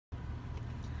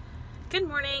Good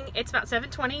morning. It's about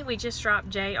 7:20. We just dropped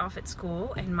Jay off at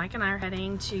school, and Mike and I are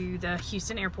heading to the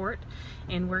Houston airport,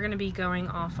 and we're going to be going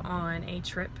off on a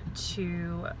trip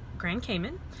to Grand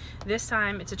Cayman. This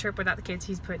time it's a trip without the kids.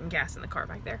 He's putting gas in the car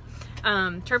back there.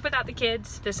 Trip without the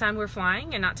kids. This time we're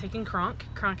flying and not taking Kronk.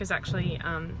 Kronk is actually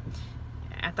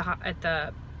at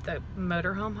the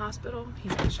motorhome hospital.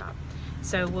 He's in the shop.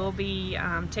 So we'll be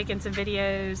taking some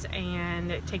videos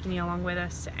and taking you along with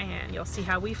us, and you'll see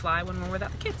how we fly when we're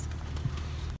without the kids.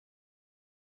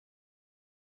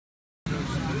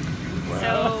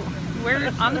 So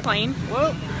we're on the plane.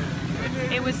 Whoa.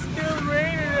 It was still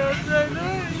raining outside.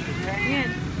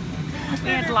 we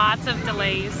had lots of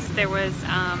delays. There was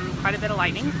quite a bit of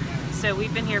lightning. So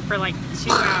we've been here for like 2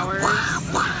 hours.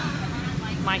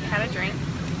 Mike had a drink.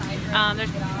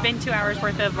 There's been 2 hours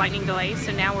worth of lightning delays,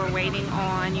 so now we're waiting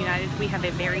on United. We have a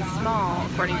very small,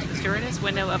 according to the stewardess,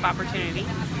 window of opportunity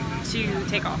to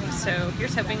take off. So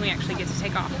here's hoping we actually get to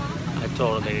take off. I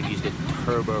told them they could use the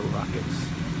turbo rockets.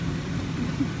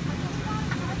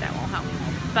 That won't help.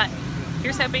 But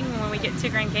here's hoping when we get to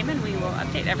Grand Cayman, we will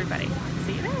update everybody.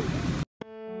 See you then.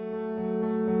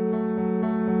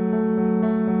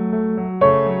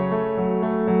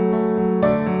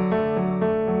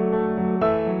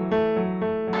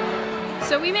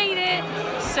 So we made it.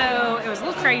 So it was a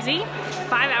little crazy,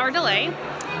 5-hour delay,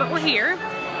 but we're here.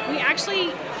 We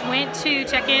actually went to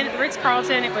check in at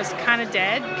Ritz-Carlton. It was kind of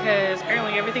dead because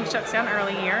apparently everything shuts down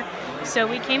early here. So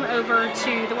we came over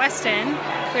to the West End.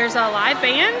 There's a live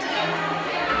band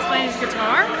playing his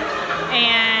guitar,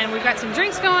 and we've got some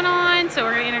drinks going on. So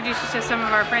we're going to introduce you to some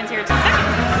of our friends here in a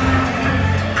second.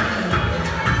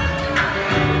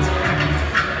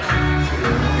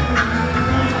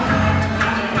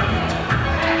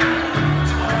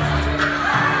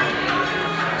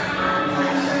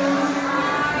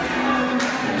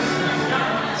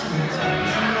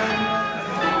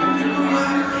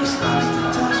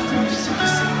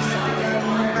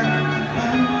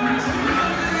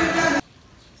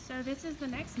 This is the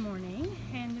next morning,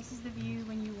 and this is the view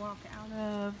when you walk out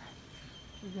of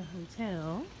the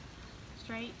hotel,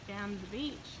 straight down to the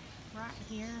beach, right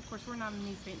here. Of course, we're not in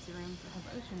these fancy rooms that have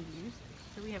ocean views,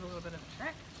 so we have a little bit of a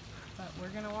trek, but we're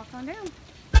gonna walk on down.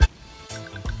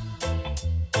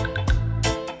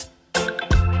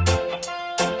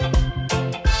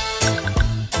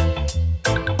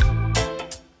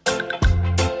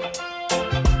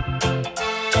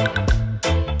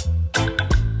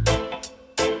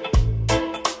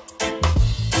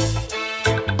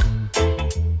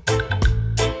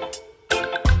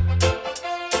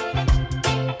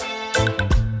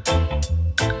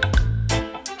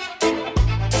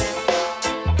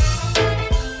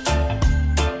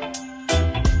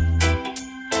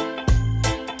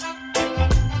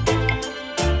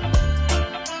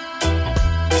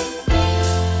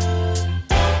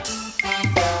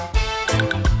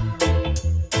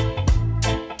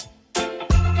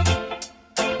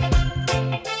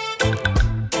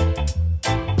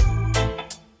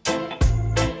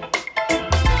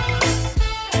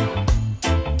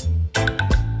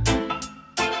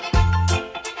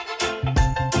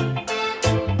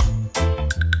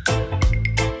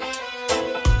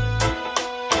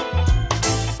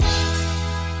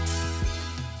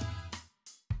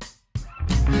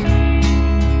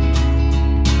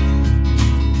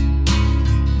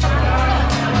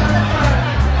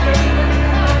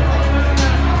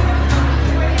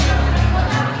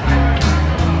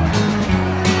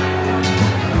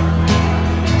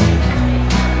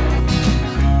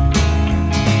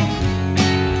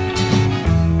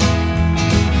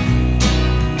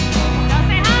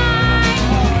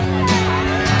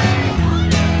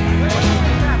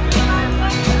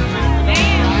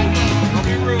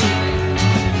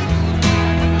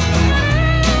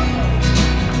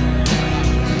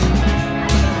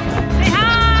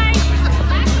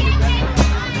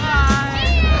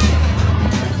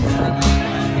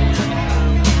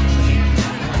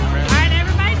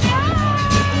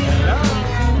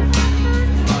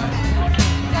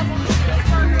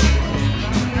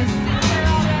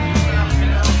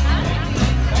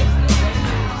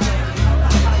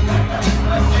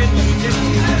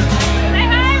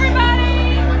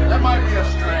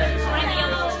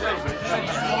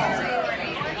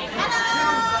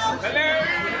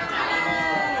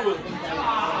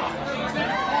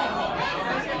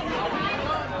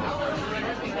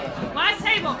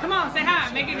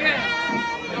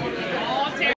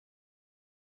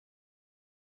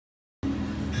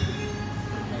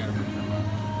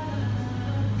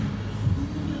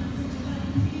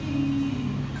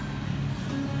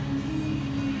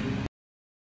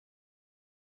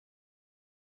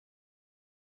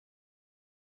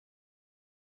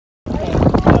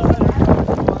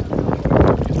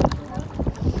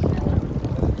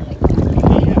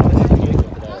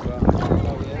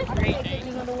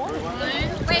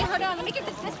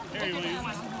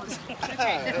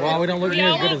 Well, we don't look near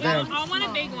as good as them. I want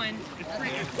a big one.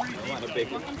 I want a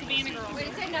big one. Welcome to being a girl. Wait,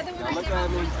 is there another one? Look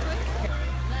at me.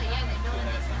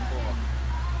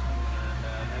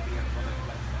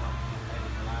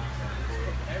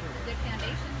 Good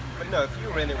foundation. But no, if you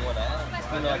rented one out,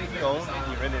 like if you own it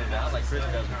and you rented it out, like Chris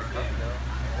does with the club,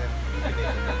 then you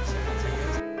can